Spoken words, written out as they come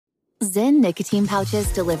Zyn nicotine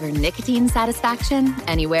pouches deliver nicotine satisfaction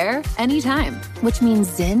anywhere, anytime, which means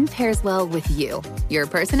Zyn pairs well with you, your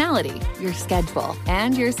personality, your schedule,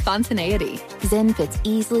 and your spontaneity. Zyn fits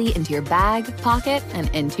easily into your bag, pocket, and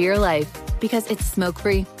into your life because it's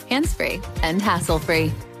smoke-free, hands-free, and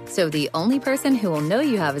hassle-free. So the only person who will know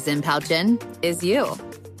you have a Zyn pouch in is you.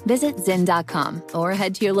 Visit Zyn.com or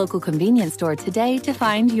head to your local convenience store today to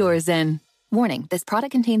find your Zyn. Warning, this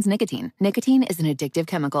product contains nicotine. Nicotine is an addictive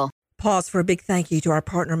chemical. Pause for a big thank you to our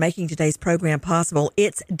partner making today's program possible.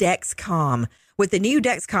 It's Dexcom. With the new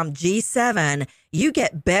Dexcom G7, you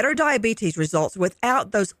get better diabetes results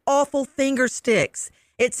without those awful finger sticks.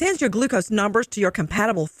 It sends your glucose numbers to your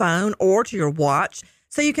compatible phone or to your watch,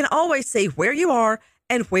 so you can always see where you are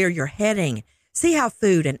and where you're heading. See how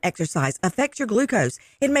food and exercise affects your glucose.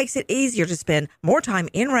 It makes it easier to spend more time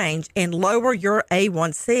in range and lower your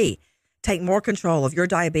A1C. Take more control of your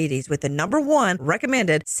diabetes with the #1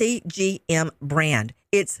 recommended CGM brand.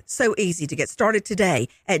 It's so easy to get started today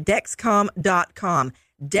at Dexcom.com.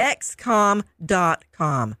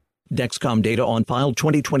 Dexcom.com. Dexcom data on file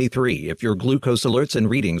 2023. If your glucose alerts and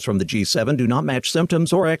readings from the G7 do not match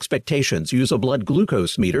symptoms or expectations, use a blood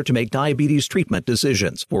glucose meter to make diabetes treatment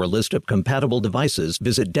decisions. For a list of compatible devices,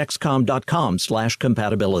 visit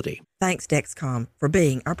Dexcom.com/compatibility. Thanks, Dexcom, for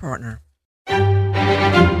being our partner.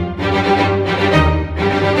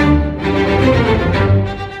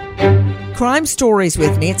 Crime Stories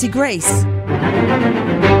with Nancy Grace.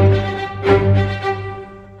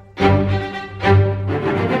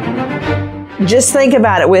 Just think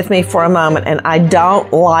about it with me for a moment, and I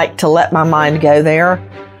don't like to let my mind go there,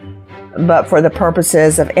 but for the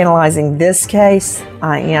purposes of analyzing this case,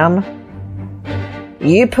 I am.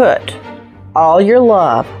 You put all your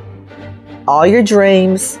love, all your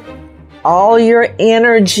dreams, all your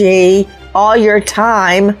energy, all your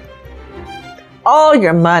time, all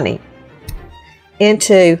your money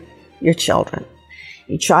into your children.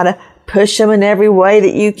 You try to push them in every way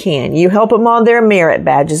that you can. You help them on their merit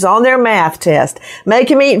badges, on their math test, make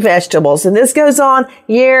them eat vegetables. And this goes on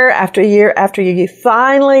year after year after year. You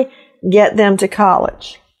finally get them to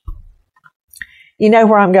college. You know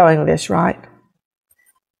where I'm going with this, right?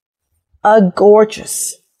 A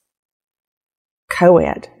gorgeous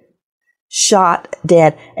co-ed shot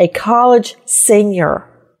dead. A college senior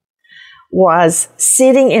was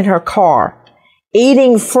sitting in her car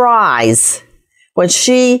eating fries when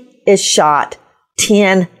she is shot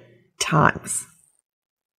 10 times.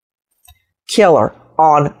 Killer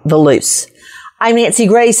on the loose. I'm Nancy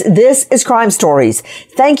Grace. This is Crime Stories.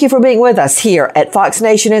 Thank you for being with us here at Fox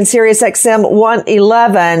Nation and Sirius XM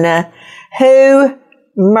 111. Who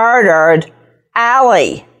murdered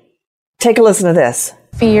Allie? Take a listen to this.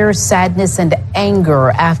 Fear, sadness, and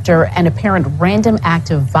anger after an apparent random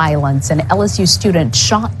act of violence. An LSU student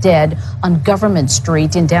shot dead on Government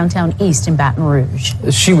Street in downtown East in Baton Rouge.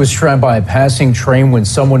 She was trapped by a passing train when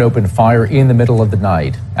someone opened fire in the middle of the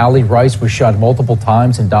night. Allie Rice was shot multiple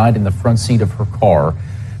times and died in the front seat of her car.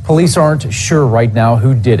 Police aren't sure right now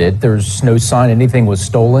who did it. There's no sign anything was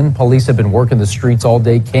stolen. Police have been working the streets all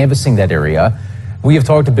day canvassing that area. We have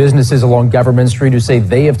talked to businesses along Government Street who say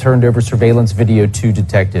they have turned over surveillance video to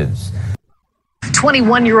detectives.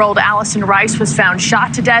 21-year-old Allison Rice was found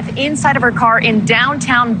shot to death inside of her car in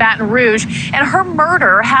downtown Baton Rouge, and her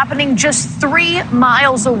murder happening just 3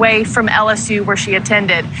 miles away from LSU where she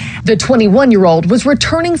attended. The 21-year-old was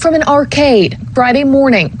returning from an arcade Friday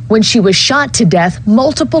morning when she was shot to death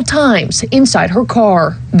multiple times inside her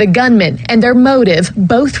car. The gunman and their motive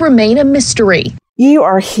both remain a mystery. You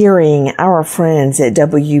are hearing our friends at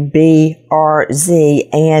WBRZ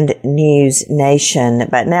and News Nation.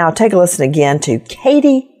 But now take a listen again to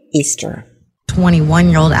Katie Easter.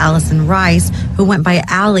 21-year-old Allison Rice, who went by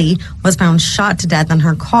Allie, was found shot to death in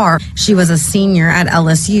her car. She was a senior at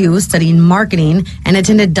LSU studying marketing and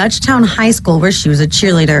attended Dutchtown High School where she was a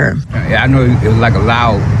cheerleader. Yeah, I know it was like a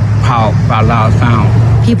loud sound.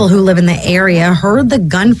 People who live in the area heard the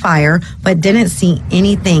gunfire but didn't see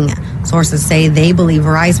anything. Sources say they believe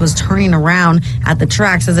Rice was turning around at the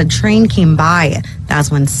tracks as a train came by.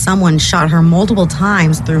 That's when someone shot her multiple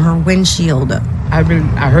times through her windshield. I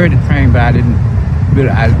heard the train, but I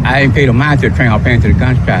didn't pay no mind to the train. I was paying to the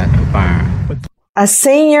gunshot fire. A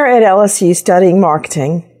senior at LSU studying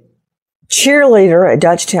marketing, cheerleader at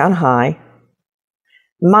Dutchtown High,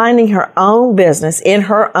 minding her own business in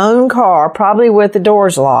her own car, probably with the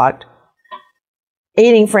doors locked,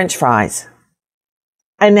 eating French fries.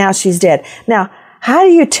 And now she's dead. Now, how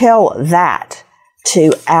do you tell that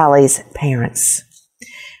to Allie's parents?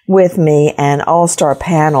 With me, an all-star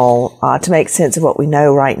panel to make sense of what we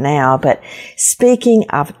know right now. But speaking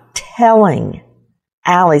of telling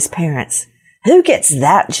Allie's parents. Who gets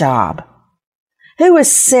that job? Who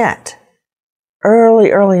was sent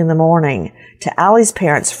early in the morning to Allie's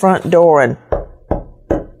parents' front door and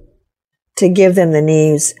to give them the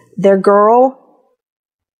news? Their girl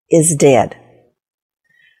is dead.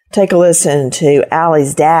 Take a listen to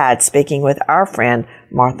Allie's dad speaking with our friend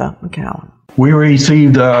Martha McCallum. We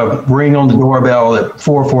received a ring on the doorbell at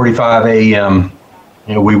 4:45 a.m.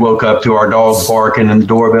 We woke up to our dog barking and the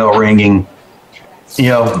doorbell ringing.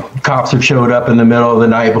 Cops have showed up in the middle of the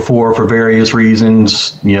night before for various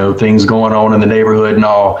reasons, things going on in the neighborhood and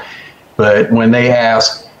all. But when they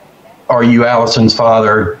asked, "Are you Allison's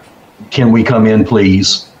father? Can we come in,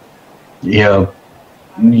 please?" You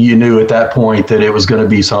knew at that point that it was going to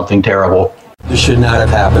be something terrible. This should not have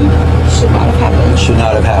happened. Should not have happened. Should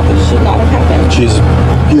not have happened. Should not have happened. She's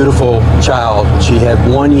a beautiful child. She had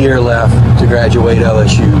 1 year left to graduate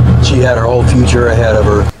LSU. She had her whole future ahead of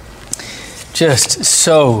her. Just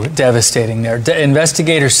so devastating there.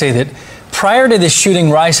 Investigators say that prior to the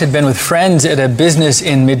shooting, Rice had been with friends at a business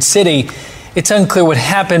in Mid-City. It's unclear what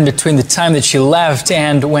happened between the time that she left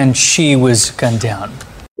and when she was gunned down.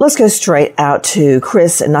 Let's go straight out to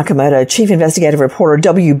Chris Nakamoto, Chief Investigative Reporter,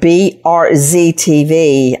 WBRZ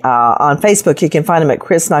TV. On Facebook, you can find him at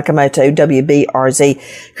Chris Nakamoto, WBRZ.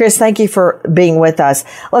 Chris, thank you for being with us.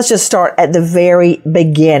 Let's just start at the very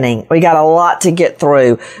beginning. We got a lot to get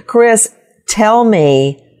through. Chris, tell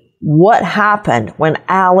me what happened when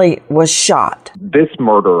Allie was shot. This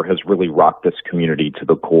murder has really rocked this community to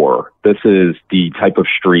the core. This is the type of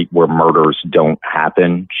street where murders don't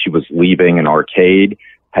happen. She was leaving an arcade,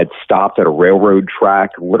 had stopped at a railroad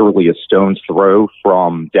track, literally a stone's throw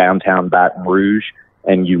from downtown Baton Rouge.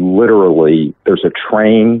 And there's a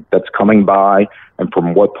train that's coming by. And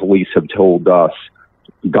from what police have told us,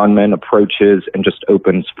 gunman approaches and just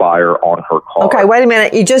opens fire on her car. Okay, wait a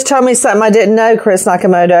minute. You just told me something I didn't know, Chris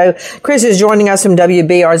Nakamoto. Chris is joining us from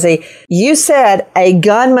WBRZ. You said a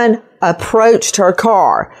gunman approached her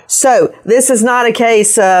car. So this is not a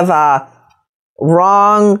case of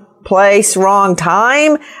wrong place, wrong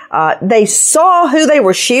time. They saw who they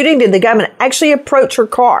were shooting. Did the gunman actually approach her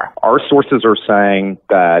car? Our sources are saying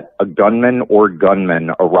that a gunman or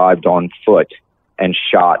gunmen arrived on foot and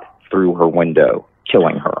shot through her window,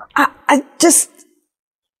 killing her.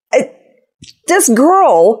 This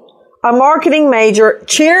girl, a marketing major,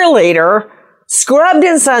 cheerleader, scrubbed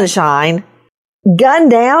in sunshine,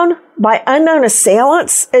 gunned down by unknown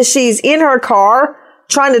assailants as she's in her car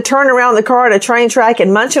trying to turn around the car at a train track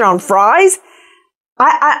and munching on fries.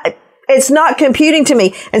 It's not computing to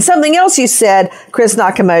me. And something else you said, Chris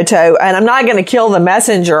Nakamoto, and I'm not going to kill the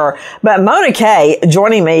messenger, but Mona Kay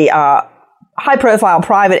joining me, high-profile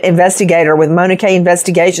private investigator with Mona Kay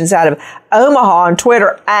Investigations out of Omaha on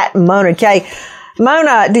Twitter at Mona Kay.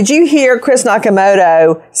 Mona, did you hear Chris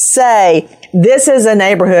Nakamoto say this is a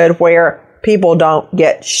neighborhood where people don't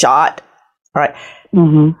get shot? All right.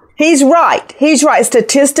 Mm-hmm. He's right. He's right.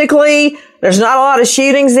 Statistically, there's not a lot of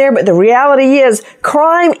shootings there, but the reality is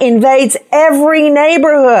crime invades every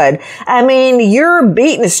neighborhood. I mean, you're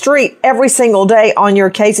beating the street every single day on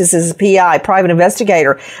your cases as a PI, private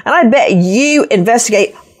investigator. And I bet you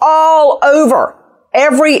investigate all over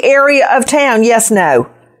every area of town. Yes,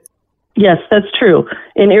 no? Yes, that's true.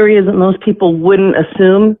 In areas that most people wouldn't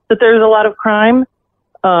assume that there's a lot of crime,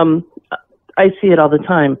 I see it all the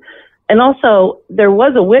time. And also, there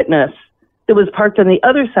was a witness that was parked on the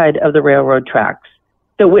other side of the railroad tracks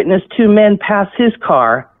that witnessed two men pass his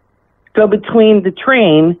car, go between the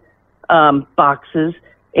train boxes,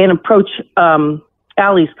 and approach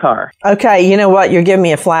Allie's car. Okay, you know what? You're giving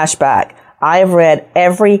me a flashback. I have read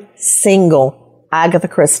every single Agatha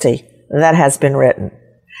Christie that has been written.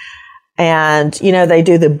 And, they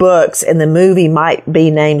do the books and the movie might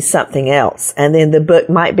be named something else. And then the book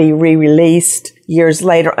might be re-released years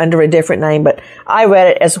later under a different name. But I read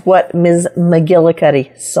it as What Ms.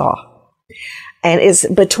 McGillicuddy Saw. And it's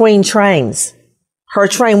between trains. Her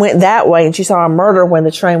train went that way and she saw a murder when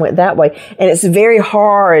the train went that way. And it's very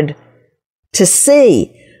hard to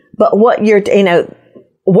see. But what you're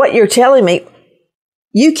telling me,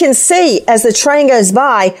 you can see as the train goes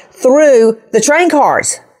by through the train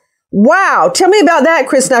cars. Wow. Tell me about that,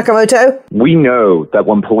 Chris Nakamoto. We know that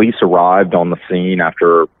when police arrived on the scene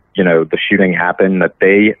after, the shooting happened, that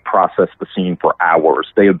they processed the scene for hours.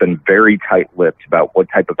 They have been very tight-lipped about what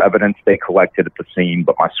type of evidence they collected at the scene,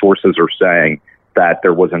 but my sources are saying that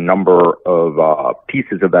there was a number of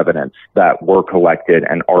pieces of evidence that were collected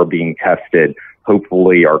and are being tested.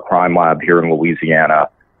 Hopefully our crime lab here in Louisiana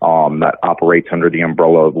that operates under the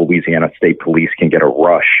umbrella of Louisiana State Police can get a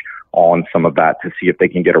rush on some of that to see if they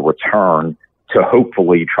can get a return to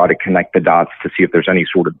hopefully try to connect the dots to see if there's any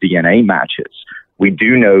sort of DNA matches. We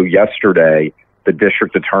do know yesterday the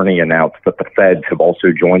district attorney announced that the feds have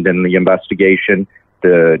also joined in the investigation,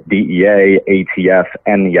 the DEA, ATF,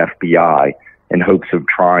 and the FBI, in hopes of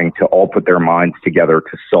trying to all put their minds together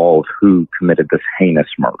to solve who committed this heinous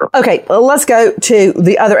murder. Okay, well, let's go to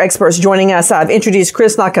the other experts joining us. I've introduced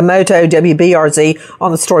Chris Nakamoto, WBRZ,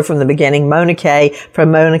 on the story from the beginning, Mona Kay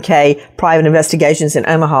from Mona Kay Private Investigations in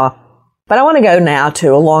Omaha. But I want to go now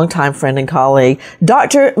to a longtime friend and colleague,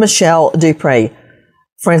 Dr. Michelle Dupree,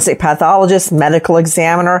 forensic pathologist, medical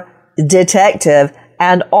examiner, detective,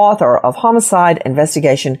 and author of Homicide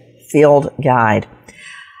Investigation Field Guide.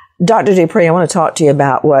 Dr. Dupree, I want to talk to you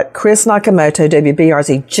about what Chris Nakamoto,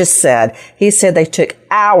 WBRZ, just said. He said they took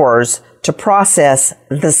hours to process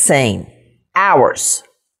the scene. Hours.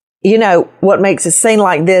 You know, what makes a scene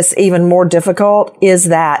like this even more difficult is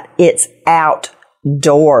that it's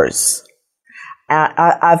outdoors.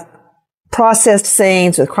 I've processed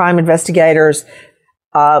scenes with crime investigators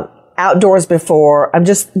outdoors before.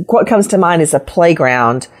 What comes to mind is a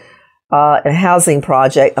playground, a housing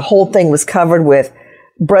project. The whole thing was covered with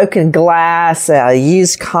broken glass,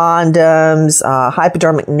 used condoms,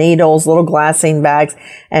 hypodermic needles, little glassine bags,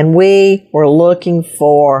 and we were looking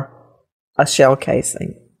for a shell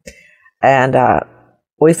casing. And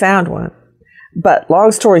we found one. But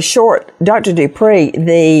long story short, Dr. Dupree,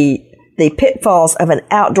 the pitfalls of an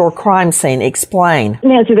outdoor crime scene, explain.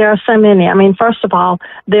 Nancy, there are so many. I mean, first of all,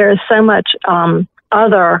 there is so much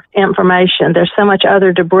other information. There's so much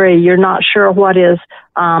other debris. You're not sure what is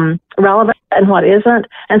relevant and what isn't.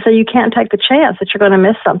 And so you can't take the chance that you're going to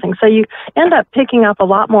miss something. So you end up picking up a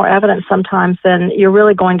lot more evidence sometimes than you're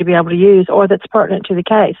really going to be able to use or that's pertinent to the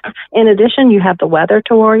case. In addition, you have the weather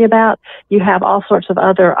to worry about. You have all sorts of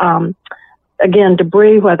other again,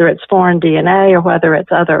 debris, whether it's foreign DNA or whether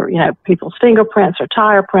it's other, people's fingerprints or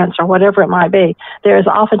tire prints or whatever it might be. There is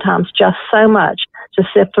oftentimes just so much to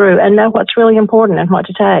sift through and know what's really important and what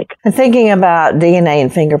to take. And thinking about DNA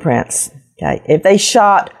and fingerprints, okay, if they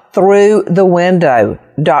shot through the window,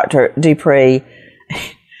 Dr. Dupree,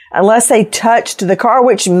 unless they touched the car,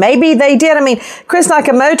 which maybe they did. I mean, Chris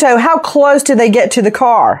Nakamoto, how close did they get to the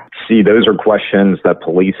car? See, those are questions that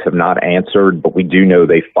police have not answered, but we do know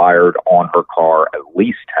they fired on her car at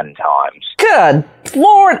least 10 times. Good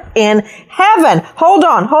Lord in heaven. Hold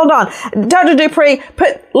on. Dr. Dupree,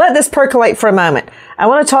 let this percolate for a moment. I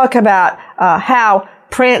want to talk about how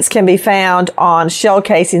prints can be found on shell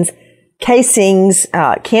casings.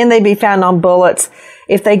 Can they be found on bullets?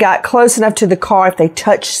 If they got close enough to the car, if they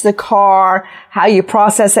touched the car, how you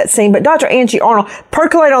process that scene. But Dr. Angie Arnold,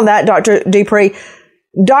 percolate on that, Dr. Dupree.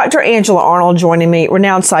 Dr. Angela Arnold joining me,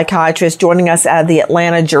 renowned psychiatrist, joining us out of the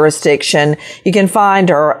Atlanta jurisdiction. You can find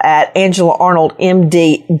her at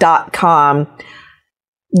angelaarnoldmd.com.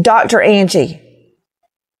 Dr. Angie,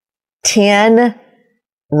 10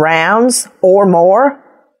 rounds or more?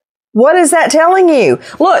 What is that telling you?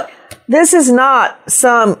 Look, this is not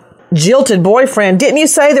some jilted boyfriend. Didn't you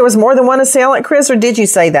say there was more than one assailant, Chris, or did you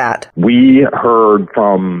say that? We heard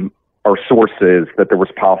from our sources that there was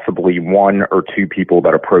possibly one or two people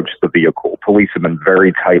that approached the vehicle. Police have been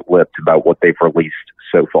very tight-lipped about what they've released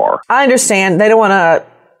so far. I understand. They don't want to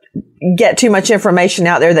get too much information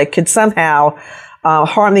out there that could somehow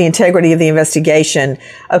harm the integrity of the investigation.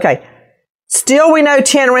 Okay. Still, we know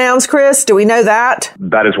 10 rounds, Chris. Do we know that?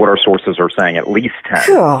 That is what our sources are saying, at least 10.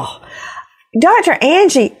 Cool. Dr.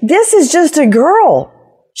 Angie, this is just a girl.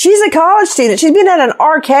 She's a college student. She's been at an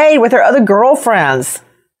arcade with her other girlfriends.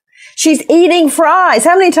 She's eating fries.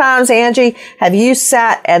 How many times, Angie, have you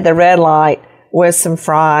sat at the red light with some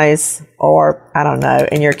fries or, I don't know,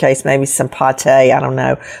 in your case, maybe some pate, I don't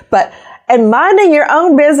know. And minding your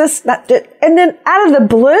own business, and then out of the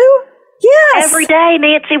blue? Yes. Every day,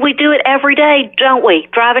 Nancy, we do it every day, don't we?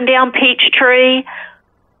 Driving down Peachtree.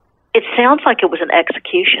 It sounds like it was an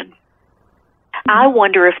execution. I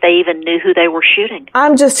wonder if they even knew who they were shooting.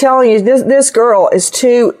 I'm just telling you, this girl is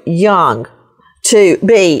too young to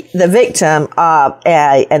be the victim of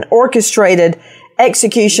an orchestrated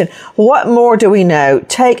execution. What more do we know?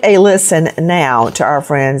 Take a listen now to our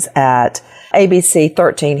friends at ABC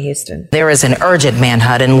 13 Houston. There is an urgent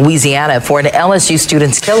manhunt in Louisiana for an LSU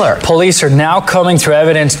student's killer. Police are now combing through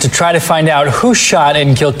evidence to try to find out who shot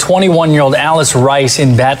and killed 21-year-old Alice Rice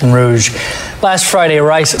in Baton Rouge. Last Friday,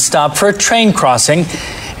 Rice stopped for a train crossing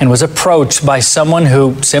and was approached by someone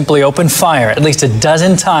who simply opened fire at least a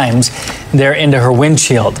dozen times there into her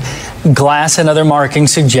windshield. Glass and other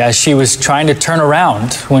markings suggest she was trying to turn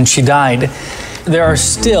around when she died. There are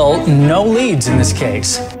still no leads in this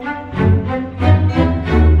case.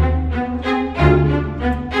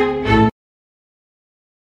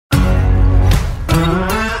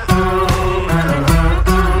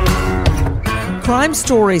 Crime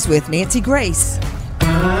Stories with Nancy Grace.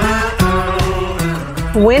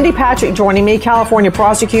 Wendy Patrick joining me, California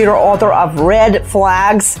prosecutor, author of Red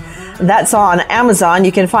Flags. That's on Amazon.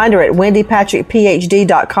 You can find her at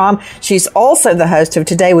wendypatrickphd.com. She's also the host of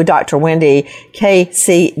Today with Dr. Wendy,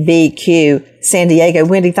 KCBQ San Diego.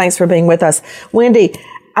 Wendy, thanks for being with us. Wendy,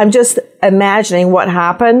 I'm just imagining what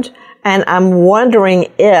happened, and I'm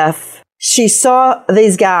wondering if she saw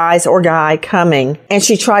these guys or guy coming and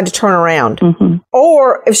she tried to turn around. Mm-hmm.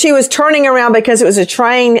 Or if she was turning around because it was a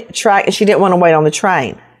train track and she didn't want to wait on the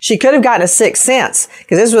train. She could have gotten a sixth sense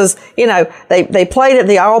because this was,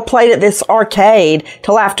 they all played at this arcade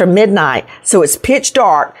till after midnight. So it's pitch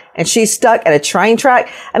dark and she's stuck at a train track.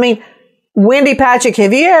 I mean, Wendy Patrick,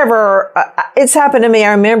 have you ever, it's happened to me.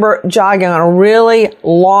 I remember jogging on a really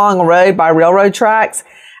long road by railroad tracks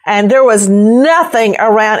and there was nothing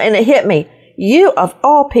around and it hit me. You of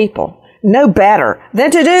all people know better than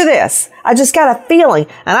to do this. I just got a feeling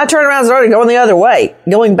and I turned around and started going the other way,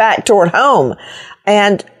 going back toward home.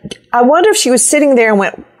 And I wonder if she was sitting there and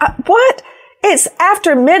went, what? It's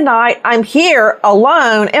after midnight. I'm here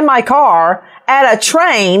alone in my car at a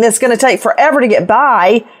train that's going to take forever to get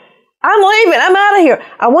by. I'm leaving. I'm out of here.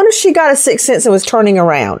 I wonder if she got a sixth sense and was turning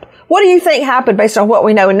around. What do you think happened based on what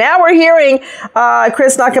we know? And now we're hearing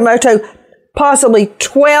Chris Nakamoto, possibly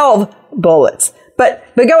 12 bullets. But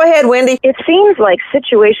go ahead, Wendy. It seems like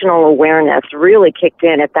situational awareness really kicked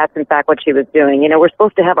in if that's in fact what she was doing. We're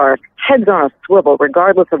supposed to have our heads on a swivel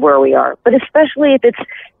regardless of where we are. But especially if it's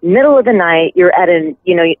middle of the night, you're at an,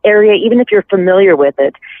 area, even if you're familiar with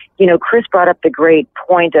it. Chris brought up the great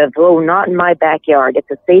point of, not in my backyard.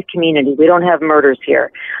 It's a safe community. We don't have murders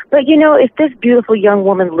here. But, if this beautiful young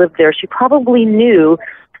woman lived there, she probably knew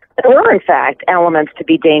there were, in fact, elements to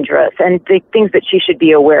be dangerous and the things that she should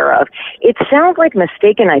be aware of. It sounds like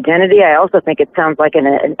mistaken identity. I also think it sounds like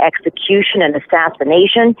an execution, an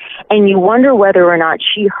assassination, and you wonder whether or not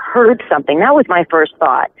she heard something. That was my first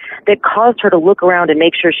thought, that caused her to look around and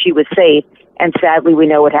make sure she was safe. And sadly, we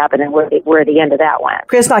know what happened and where the end of that went.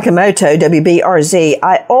 Chris Nakamoto, WBRZ.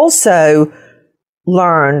 I also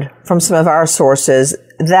learned from some of our sources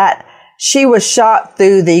that she was shot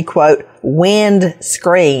through the, quote, wind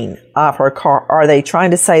screen of her car. Are they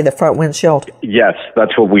trying to say the front windshield? Yes,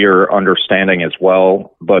 that's what we are understanding as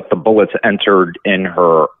well. But the bullets entered in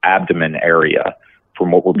her abdomen area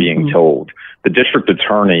from what we're being told. The district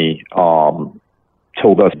attorney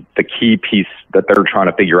told us the key piece that they're trying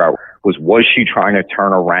to figure out was she trying to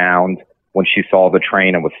turn around when she saw the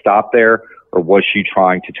train and was stopped there, or was she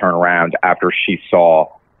trying to turn around after she saw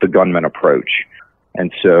the gunman approach?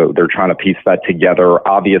 And so they're trying to piece that together.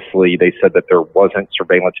 Obviously, they said that there wasn't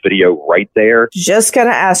surveillance video right there. Just going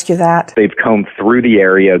to ask you that. They've combed through the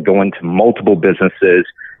area, going to multiple businesses,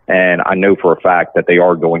 and I know for a fact that they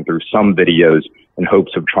are going through some videos in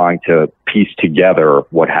hopes of trying to piece together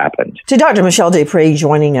what happened. To Dr. Michelle Dupree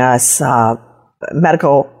joining us,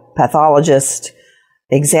 medical pathologist,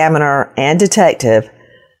 examiner, and detective.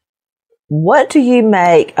 What do you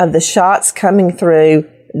make of the shots coming through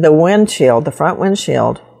the windshield, the front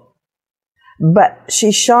windshield, but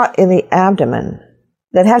she's shot in the abdomen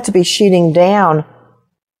that have to be shooting down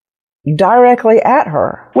directly at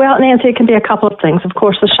her? Well, Nancy, it can be a couple of things. Of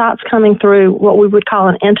course, the shots coming through what we would call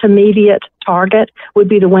an intermediate target would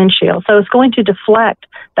be the windshield. So it's going to deflect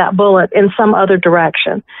that bullet in some other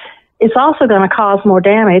direction. It's also going to cause more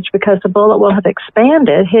damage because the bullet will have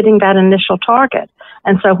expanded, hitting that initial target.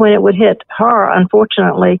 And so when it would hit her,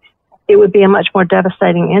 unfortunately, it would be a much more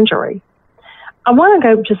devastating injury. I want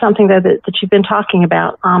to go to something, though, that you've been talking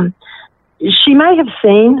about. She may have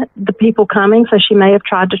seen the people coming, so she may have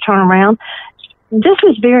tried to turn around.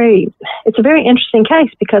 It's a very interesting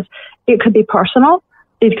case because it could be personal,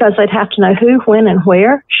 because they'd have to know who, when, and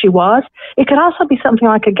where she was. It could also be something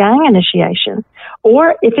like a gang initiation.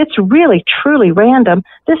 Or if it's really, truly random,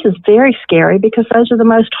 this is very scary because those are the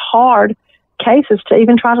most hard cases to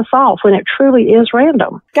even try to solve when it truly is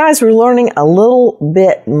random. Guys, we're learning a little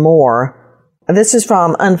bit more. This is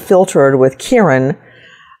from Unfiltered with Kieran,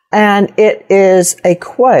 and it is a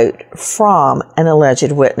quote from an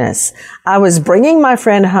alleged witness. I was bringing my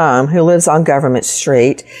friend home who lives on Government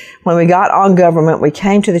Street. When we got on Government, we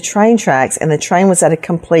came to the train tracks and the train was at a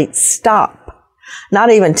complete stop. Not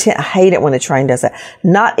even I hate it when the train does that.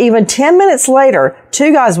 Not even 10 minutes later,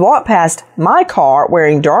 two guys walked past my car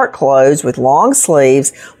wearing dark clothes with long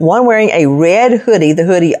sleeves, one wearing a red hoodie, the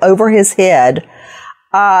hoodie over his head,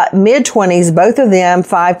 mid-20s, both of them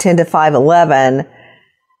 5'10 to 5'11.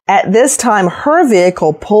 At this time, her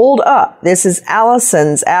vehicle pulled up. This is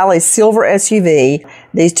Allie's silver SUV.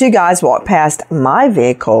 These two guys walked past my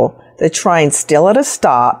vehicle, the train still at a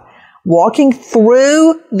stop. Walking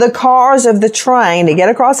through the cars of the train to get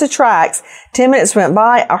across the tracks, 10 minutes went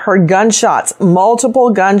by. I heard gunshots, multiple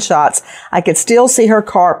gunshots. I could still see her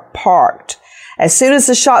car parked. As soon as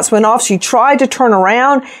the shots went off, she tried to turn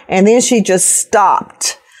around and then she just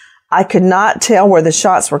stopped. I could not tell where the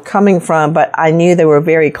shots were coming from, but I knew they were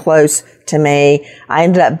very close to me. I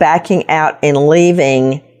ended up backing out and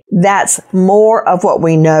leaving. That's more of what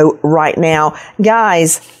we know right now.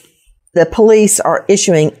 Guys, the police are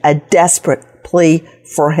issuing a desperate plea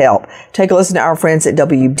for help. Take a listen to our friends at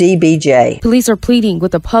WDBJ. Police are pleading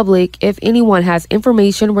with the public if anyone has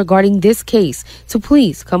information regarding this case to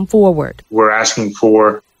please come forward. We're asking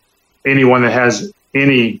for anyone that has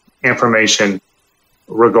any information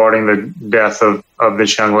regarding the death of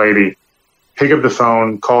this young lady, pick up the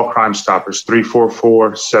phone, call Crime Stoppers,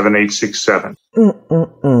 344-7867.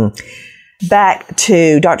 Back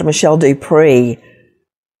to Dr. Michelle Dupree,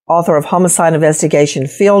 author of Homicide Investigation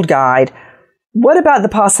Field Guide. What about the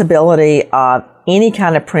possibility of any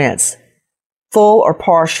kind of prints, full or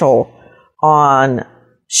partial, on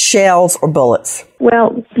shells or bullets?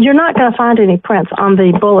 Well, you're not going to find any prints on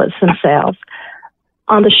the bullets themselves.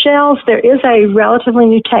 On the shells, there is a relatively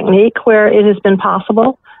new technique where it has been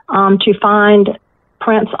possible to find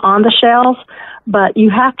prints on the shells, but you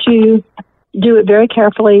have to do it very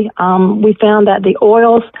carefully. We found that the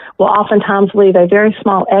oils will oftentimes leave a very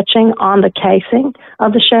small etching on the casing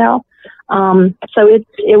of the shell. So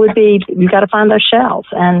it would be, you've got to find those shells,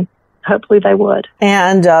 and hopefully they would.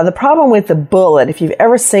 And the problem with the bullet, if you've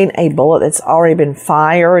ever seen a bullet that's already been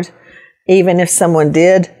fired, even if someone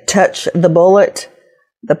did touch the bullet,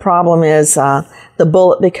 the problem is the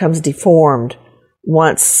bullet becomes deformed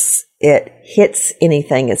once it hits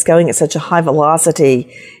anything. It's going at such a high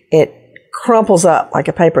velocity, it crumples up like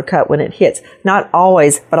a paper cut when it hits. Not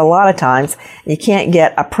always, but a lot of times. You can't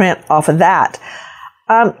get a print off of that.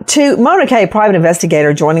 To Mona Kay, private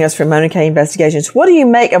investigator, joining us from Mona Kay Investigations. What do you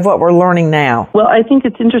make of what we're learning now? Well, I think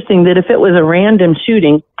it's interesting that if it was a random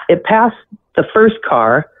shooting, it passed the first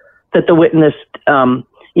car that the witness,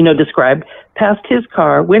 described, passed his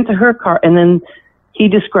car, went to her car, and then he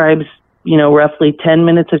describes, roughly 10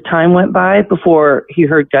 minutes of time went by before he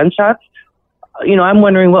heard gunshots. I'm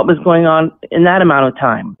wondering what was going on in that amount of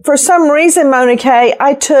time. For some reason, Mona Kay,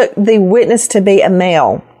 I took the witness to be a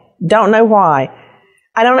male. Don't know why.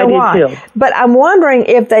 I don't know why. Too. But I'm wondering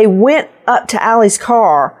if they went up to Allie's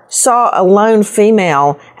car, saw a lone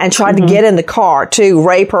female, and tried to get in the car to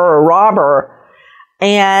rape her or rob her,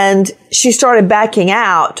 and she started backing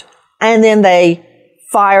out, and then they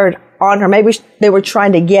fired on her. Maybe they were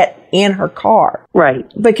trying to get in her car. Right.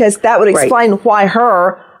 Because that would explain why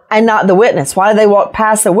her and not the witness. Why did they walk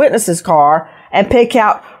past the witness's car and pick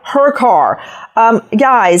out her car?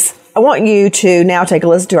 Guys, I want you to now take a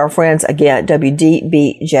listen to our friends again at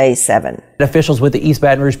WDBJ7. Officials with the East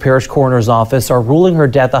Baton Rouge Parish Coroner's Office are ruling her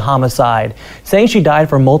death a homicide, saying she died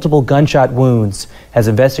from multiple gunshot wounds, as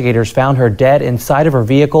investigators found her dead inside of her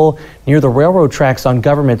vehicle near the railroad tracks on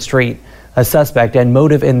Government Street. A suspect and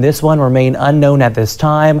motive in this one remain unknown at this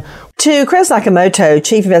time. To Chris Nakamoto,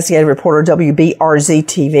 Chief Investigative Reporter,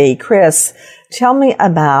 WBRZ-TV. Chris, tell me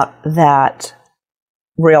about that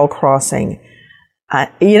rail crossing.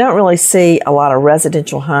 You don't really see a lot of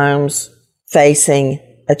residential homes facing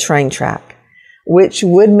a train track, which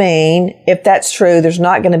would mean, if that's true, there's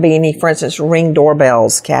not going to be any, for instance, Ring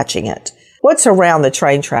doorbells catching it. What's around the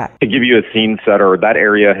train track? To give you a scene setter, that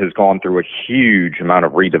area has gone through a huge amount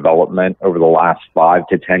of redevelopment over the last 5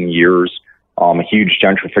 to 10 years. Huge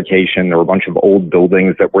gentrification. There were a bunch of old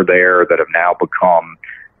buildings that were there that have now become,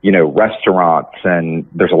 restaurants, and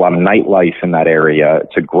there's a lot of nightlife in that area.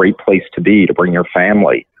 It's a great place to be, to bring your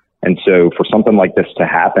family. And so for something like this to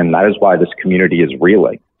happen, that is why this community is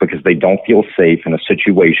reeling, because they don't feel safe in a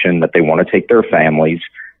situation that they want to take their families.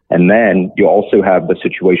 And then you also have the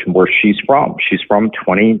situation where she's from. She's from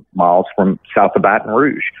 20 miles from south of Baton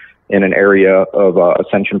Rouge in an area of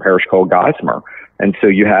Ascension Parish called Geismar. And so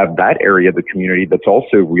you have that area of the community that's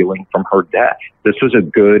also reeling from her death. This was a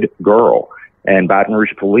good girl. And Baton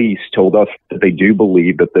Rouge police told us that they do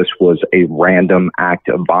believe that this was a random act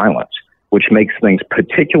of violence, which makes things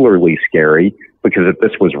particularly scary, because if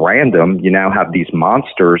this was random, you now have these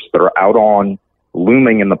monsters that are out on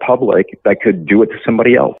looming in the public that could do it to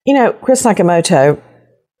somebody else. Chris Nakamoto,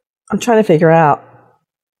 I'm trying to figure out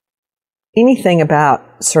anything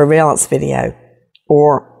about surveillance video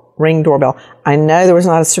or Ring doorbell. I know there was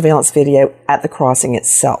not a surveillance video at the crossing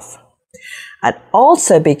itself. I'd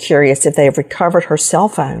also be curious if they have recovered her cell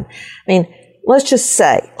phone. I mean, let's just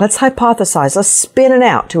say, let's hypothesize, let's spin it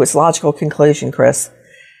out to its logical conclusion, Chris.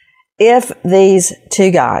 If these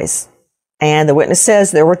two guys, And the witness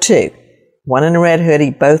says there were two, one in a red hoodie,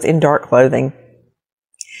 both in dark clothing.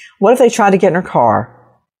 What if they tried to get in her car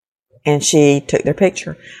and she took their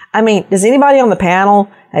picture? I mean, does anybody on the panel,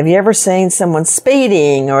 have you ever seen someone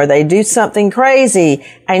speeding or they do something crazy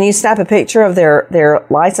and you snap a picture of their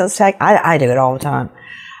license tag? I do it all the time.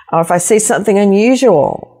 Or if I see something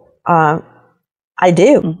unusual, I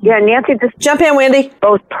do. Yeah, Nancy, just jump in, Wendy.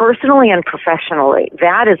 Both personally and professionally,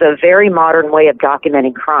 that is a very modern way of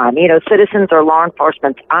documenting crime. You know, citizens are law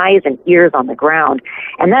enforcement's eyes and ears on the ground,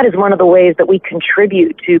 and that is one of the ways that we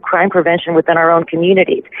contribute to crime prevention within our own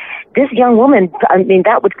communities. This young woman, I mean,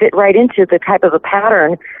 that would fit right into the type of a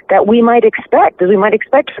pattern that we might expect, because we might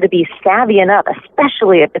expect her to be savvy enough,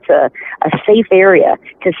 especially if it's a safe area,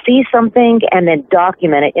 to see something and then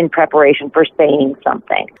document it in preparation for saying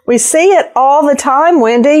something. We see it all the time,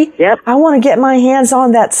 Wendy. Yep. I want to get my hands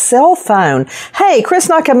on that cell phone. Hey, Chris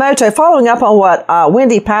Nakamoto, following up on what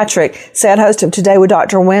Wendy Patrick said, host of Today with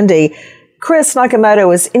Dr. Wendy. Chris Nakamoto,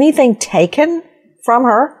 was anything taken from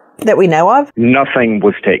her that we know of? Nothing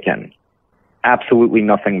was taken. Absolutely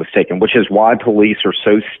nothing was taken, which is why police are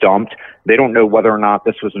so stumped. They don't know whether or not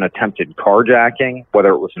this was an attempted carjacking, whether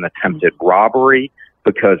it was an attempted robbery,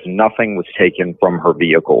 because nothing was taken from her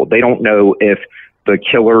vehicle. They don't know if the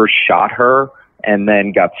killer shot her and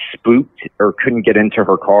then got spooked or couldn't get into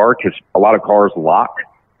her car, because a lot of cars lock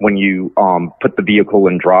when you put the vehicle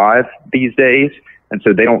in drive these days. And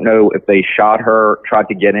so they don't know if they shot her, tried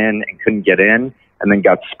to get in and couldn't get in, and then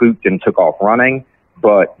got spooked and took off running.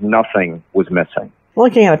 But nothing was missing.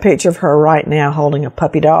 Looking at a picture of her right now holding a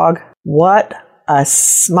puppy dog. What a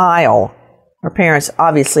smile. Her parents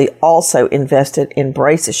obviously also invested in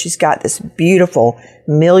braces. She's got this beautiful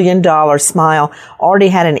 $1 million smile. Already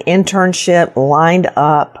had an internship lined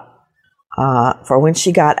up for when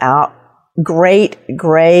she got out. Great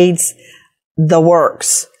grades, the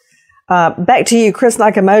works. Back to you, Chris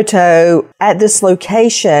Nakamoto. At this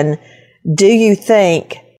location, do you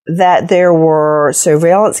think that there were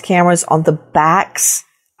surveillance cameras on the backs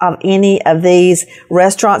of any of these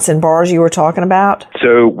restaurants and bars you were talking about?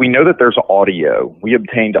 So we know that there's audio. We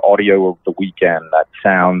obtained audio over the weekend that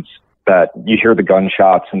sounds that you hear the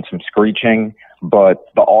gunshots and some screeching, but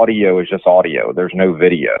the audio is just audio. There's no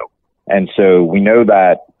video. And so we know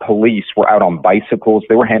that police were out on bicycles.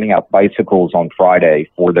 They were handing out bicycles on Friday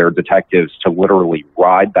for their detectives to literally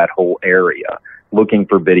ride that whole area looking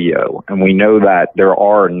for video. And we know that there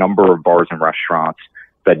are a number of bars and restaurants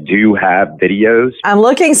that do have videos. I'm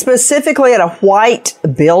looking specifically at a white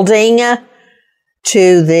building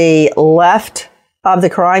to the left of the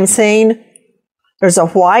crime scene. There's a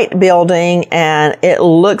white building, and it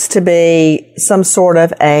looks to be some sort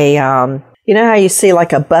of a, you know how you see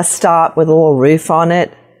like a bus stop with a little roof on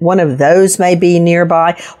it? One of those may be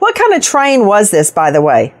nearby. What kind of train was this, by the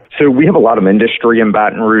way? So we have a lot of industry in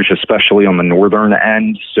Baton Rouge, especially on the northern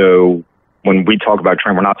end. So when we talk about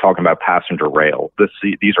train, we're not talking about passenger rail.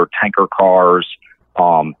 These are tanker cars,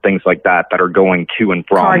 things like that are going to and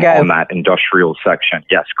from cargo. On that industrial section.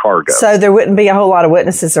 Yes, cargo. So there wouldn't be a whole lot of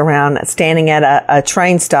witnesses around standing at a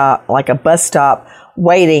train stop, like a bus stop,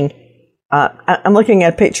 waiting. I'm looking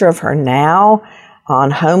at a picture of her now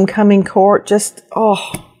on Homecoming Court. Just,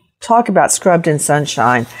 talk about scrubbed in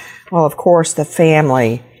sunshine. Well, of course, the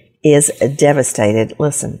family is devastated.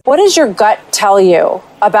 Listen. What does your gut tell you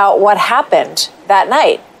about what happened that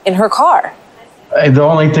night in her car? The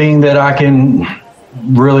only thing that I can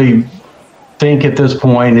really think at this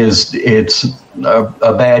point is it's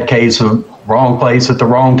a bad case of wrong place at the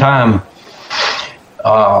wrong time.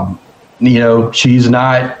 She's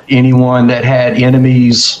not anyone that had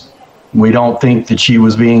enemies. We don't think that she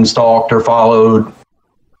was being stalked or followed.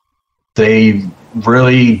 They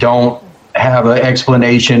really don't have an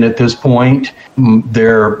explanation at this point.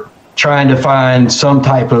 They're trying to find some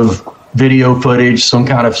type of video footage, some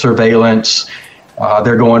kind of surveillance.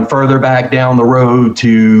 They're going further back down the road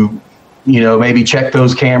to, maybe check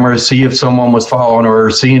those cameras, see if someone was following her,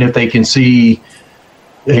 seeing if they can see,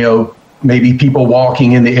 maybe people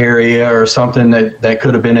walking in the area or something that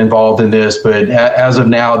could have been involved in this. But as of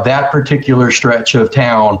now, that particular stretch of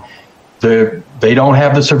town, they don't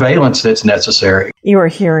have the surveillance that's necessary. You were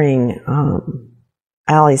hearing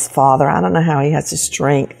Allie's father. I don't know how he has the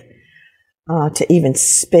strength to even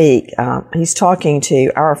speak. He's talking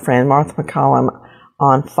to our friend Martha McCollum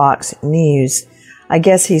on Fox News. I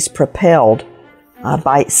guess he's propelled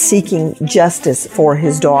by seeking justice for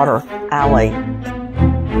his daughter, Allie.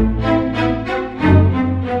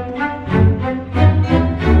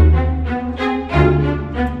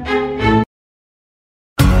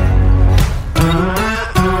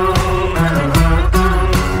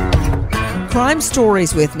 Crime Stories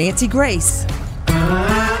Stories with Nancy Grace.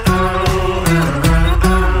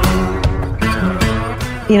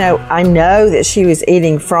 You know, I know that she was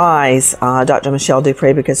eating fries, Dr. Michelle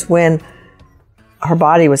Dupree, because when her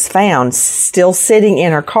body was found still sitting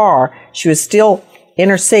in her car, she was still in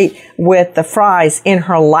her seat with the fries in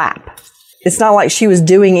her lap. It's not like she was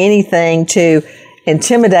doing anything to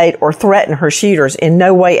intimidate or threaten her shooters, in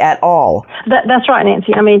no way at all. That's right,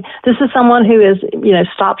 Nancy. I mean, this is someone who is,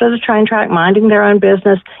 stopped at a train track, minding their own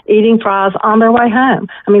business, eating fries on their way home.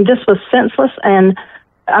 I mean, this was senseless and,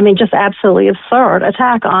 just absolutely absurd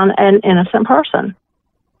attack on an innocent person.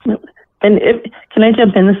 And can I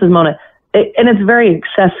jump in? This is Mona. And it's very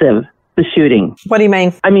excessive, the shooting. What do you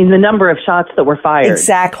mean? I mean, the number of shots that were fired.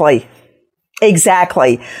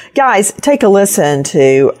 Exactly. Guys, take a listen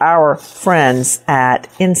to our friends at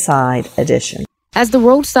Inside Edition. As the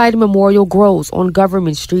roadside memorial grows on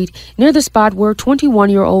Government Street, near the spot where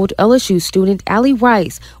 21-year-old LSU student Allie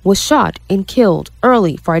Rice was shot and killed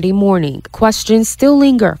early Friday morning, questions still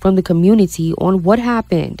linger from the community on what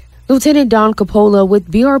happened. Lieutenant Don Coppola with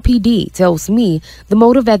BRPD tells me the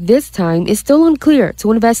motive at this time is still unclear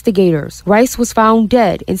to investigators. Rice was found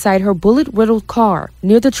dead inside her bullet-riddled car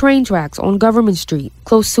near the train tracks on Government Street,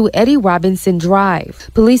 close to Eddie Robinson Drive.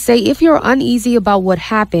 Police say if you're uneasy about what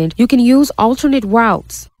happened, you can use alternate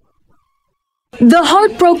routes. The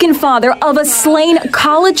heartbroken father of a slain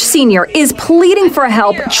college senior is pleading for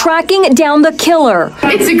help tracking down the killer.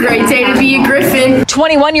 It's a great day to be a Griffin.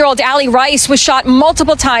 21-year-old Allie Rice was shot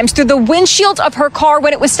multiple times through the windshield of her car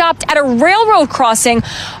when it was stopped at a railroad crossing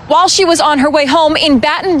while she was on her way home in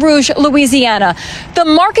Baton Rouge, Louisiana. The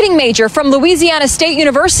marketing major from Louisiana State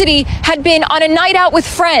University had been on a night out with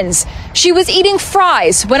friends. She was eating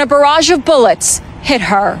fries when a barrage of bullets hit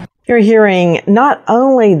her. You're hearing not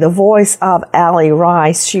only the voice of Allie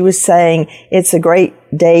Rice, she was saying it's a great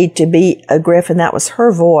day to be a Griffin. That was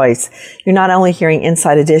her voice. You're not only hearing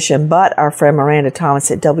Inside Edition, but our friend Miranda Thomas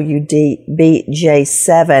at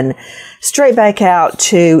WDBJ7. Straight back out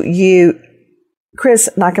to you, Chris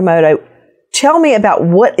Nakamoto. Tell me about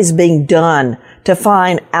what is being done to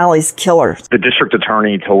find Allie's killer. The district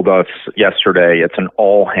attorney told us yesterday it's an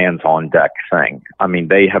all hands on deck thing. I mean,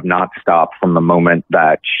 they have not stopped from the moment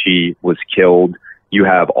that she was killed. You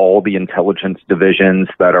have all the intelligence divisions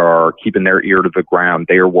that are keeping their ear to the ground.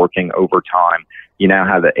 They are working overtime. You now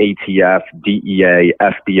have the ATF, DEA,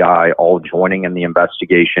 FBI all joining in the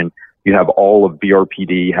investigation. You have all of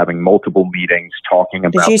BRPD having multiple meetings talking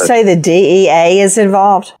about Did you say the DEA is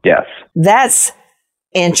involved? Yes. That's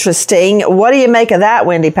interesting. What do you make of that,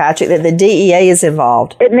 Wendy Patrick, that the DEA is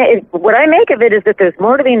involved? What I make of it is that there's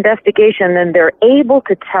more to the investigation than they're able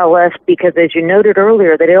to tell us because, as you noted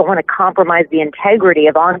earlier, they don't want to compromise the integrity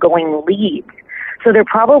of ongoing leads. So they're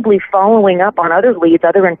probably following up on other leads,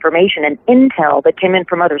 other information and intel that came in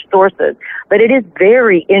from other sources. But it is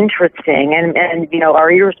very interesting, and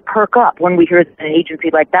our ears perk up when we hear that an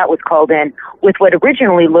agency like that was called in with what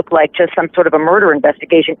originally looked like just some sort of a murder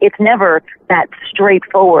investigation. It's never that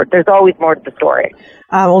straightforward. There's always more to the story.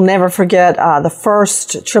 I will never forget the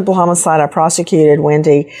first triple homicide I prosecuted,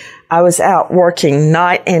 Wendy. I was out working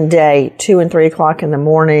night and day, 2 and 3 o'clock in the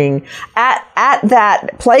morning at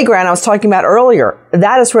that playground I was talking about earlier.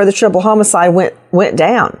 That is where the triple homicide went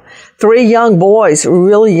down. 3 young boys,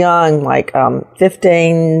 really young, like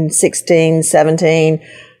 15, 16, 17,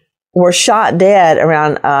 were shot dead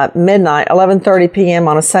around midnight, 11:30 p.m.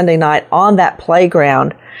 on a Sunday night on that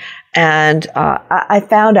playground. And I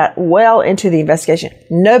found out well into the investigation.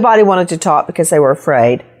 Nobody wanted to talk because they were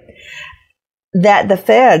afraid that the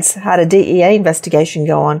feds had a DEA investigation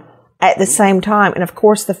going at the same time. And of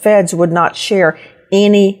course, the feds would not share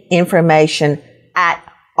any information at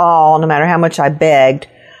all, no matter how much I begged.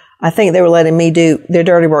 I think they were letting me do their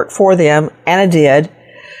dirty work for them, and I did.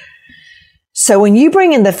 So when you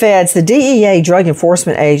bring in the feds, the DEA, Drug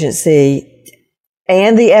Enforcement Agency,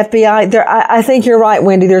 and the FBI, I think you're right,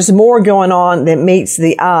 Wendy. There's more going on than meets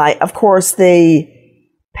the eye. Of course, the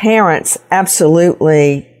parents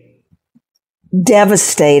absolutely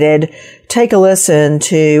devastated. Take a listen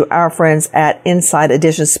to our friends at Inside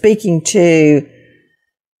Edition speaking to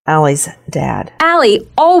Allie's dad. Allie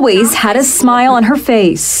always had a smile on her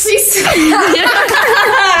face.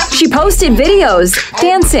 She posted videos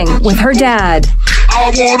dancing with her dad.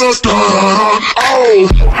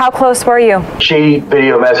 How close were you? She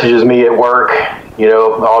video messages me at work,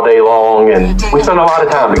 all day long, and we spend a lot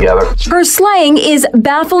of time together. Her slaying is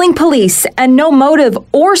baffling police, and no motive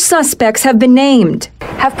or suspects have been named.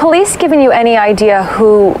 Have police given you any idea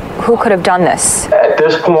who could have done this? At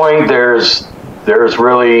this point, there's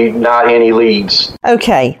really not any leads.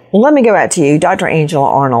 Okay, let me go back to you, Dr. Angela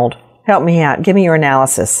Arnold. Help me out. Give me your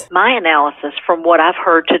analysis. My analysis from what I've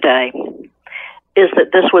heard today is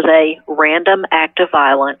that this was a random act of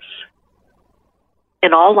violence,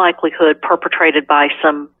 in all likelihood perpetrated by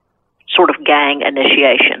some sort of gang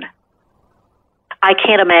initiation. I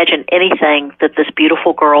can't imagine anything that this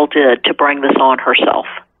beautiful girl did to bring this on herself.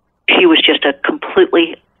 She was just a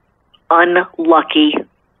completely unlucky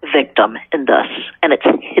victim in this, and it's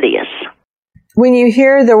hideous. When you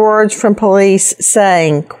hear the words from police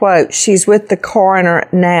saying, quote, she's with the coroner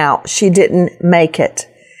now, she didn't make it,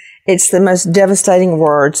 it's the most devastating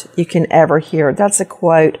words you can ever hear. That's a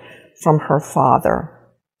quote from her father,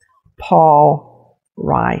 Paul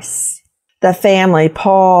Rice. The family,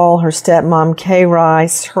 Paul, her stepmom, Kay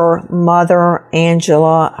Rice, her mother,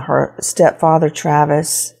 Angela, her stepfather,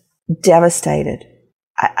 Travis, devastated.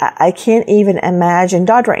 I can't even imagine.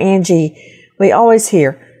 Dr. Angie, we always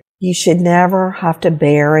hear, you should never have to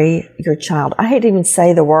bury your child. I hate to even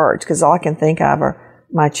say the words because all I can think of are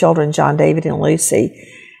my children, John David and Lucy.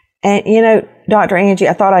 And, you know, Dr. Angie,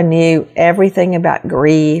 I thought I knew everything about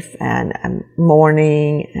grief and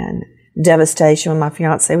mourning and devastation when my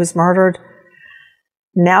fiance was murdered.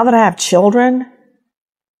 Now that I have children,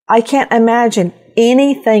 I can't imagine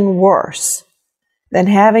anything worse than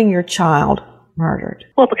having your child murdered.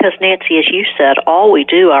 Well, because Nancy, as you said, all we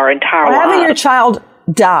do our entire lives. Having your child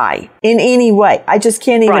die in any way. I just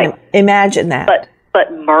can't even imagine that.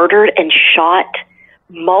 But murdered and shot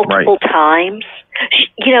multiple times.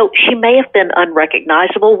 She may have been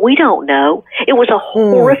unrecognizable. We don't know. It was a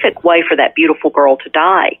horrific way for that beautiful girl to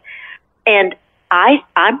die. And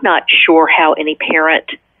I'm not sure how any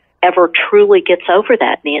parent ever truly gets over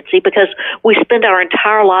that, Nancy, because we spend our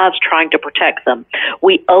entire lives trying to protect them.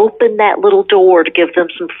 We open that little door to give them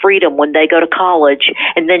some freedom when they go to college,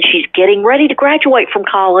 and then she's getting ready to graduate from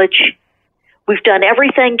college. We've done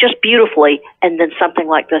everything just beautifully, and then something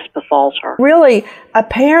like this befalls her. Really, a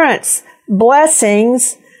parent's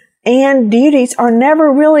blessings and duties are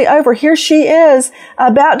never really over. Here she is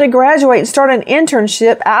about to graduate and start an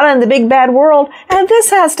internship out in the big bad world, and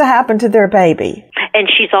this has to happen to their baby. And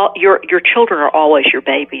your children are always your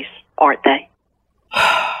babies, aren't they?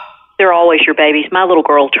 They're always your babies. My little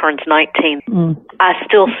girl turns 19. I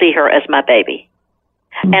still see her as my baby.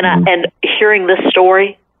 And hearing this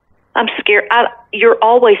story, I'm scared. You're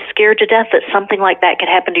always scared to death that something like that could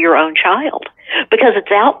happen to your own child because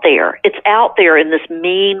it's out there. It's out there in this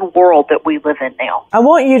mean world that we live in now. I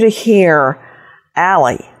want you to hear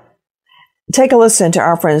Allie. Take a listen to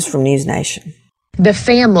our friends from News Nation. The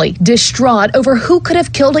family distraught over who could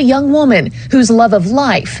have killed a young woman whose love of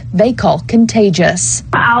life they call contagious.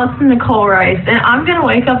 Allison Nicole Rice, and I'm going to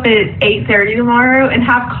wake up at 8:30 tomorrow and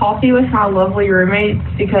have coffee with my lovely roommates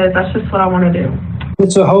because that's just what I want to do.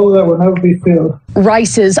 It's a hole that will never be filled.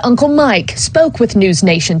 Rice's Uncle Mike spoke with News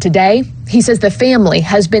Nation today. He says the family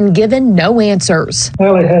has been given no answers.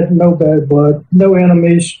 Allie had no bad blood, no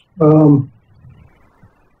enemies.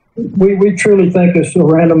 We truly think it's a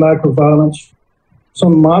random act of violence.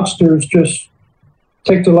 Some monsters just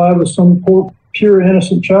take the life of some poor, pure,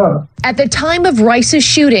 innocent child. At the time of Rice's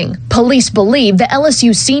shooting, police believe the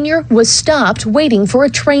LSU senior was stopped waiting for a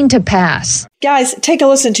train to pass. Guys, take a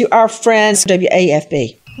listen to our friends,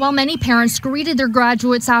 WAFB. While many parents greeted their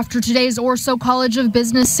graduates after today's Orso College of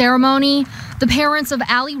Business ceremony, the parents of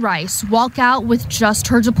Allie Rice walk out with just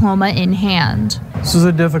her diploma in hand. This is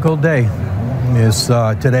a difficult day.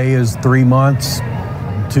 Today is 3 months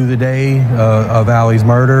to the day of Allie's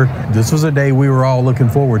murder. This was a day we were all looking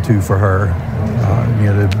forward to for her,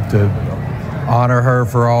 to honor her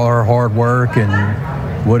for all her hard work and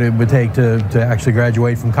what it would take to actually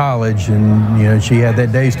graduate from college. And, she had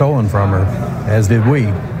that day stolen from her, as did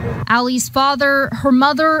we. Allie's father, her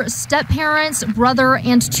mother, step-parents, brother,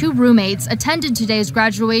 and 2 roommates attended today's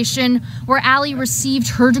graduation where Allie received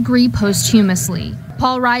her degree posthumously.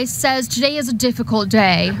 Paul Rice says today is a difficult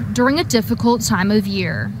day during a difficult time of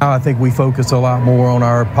year. I think we focus a lot more on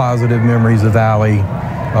our positive memories of Allie.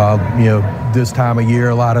 This time of year,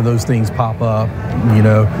 a lot of those things pop up,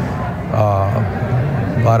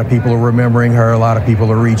 a lot of people are remembering her, a lot of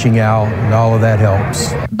people are reaching out, and all of that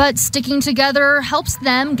helps. But sticking together helps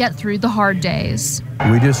them get through the hard days.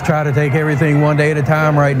 We just try to take everything one day at a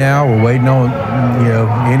time right now. We're waiting on,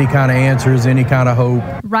 any kind of answers, any kind of hope.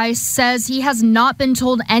 Rice says he has not been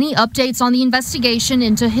told any updates on the investigation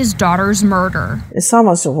into his daughter's murder. It's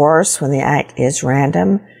almost worse when the act is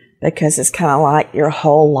random because it's kind of like your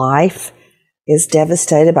whole life is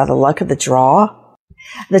devastated by the luck of the draw.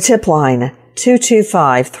 The tip line,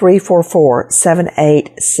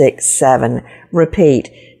 225-344-7867.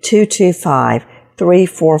 Repeat,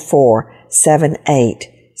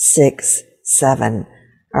 225-344-7867.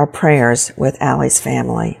 our prayers with Allie's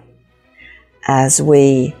family as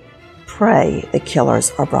we pray the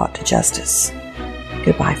killers are brought to justice.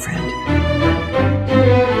 Goodbye, friend.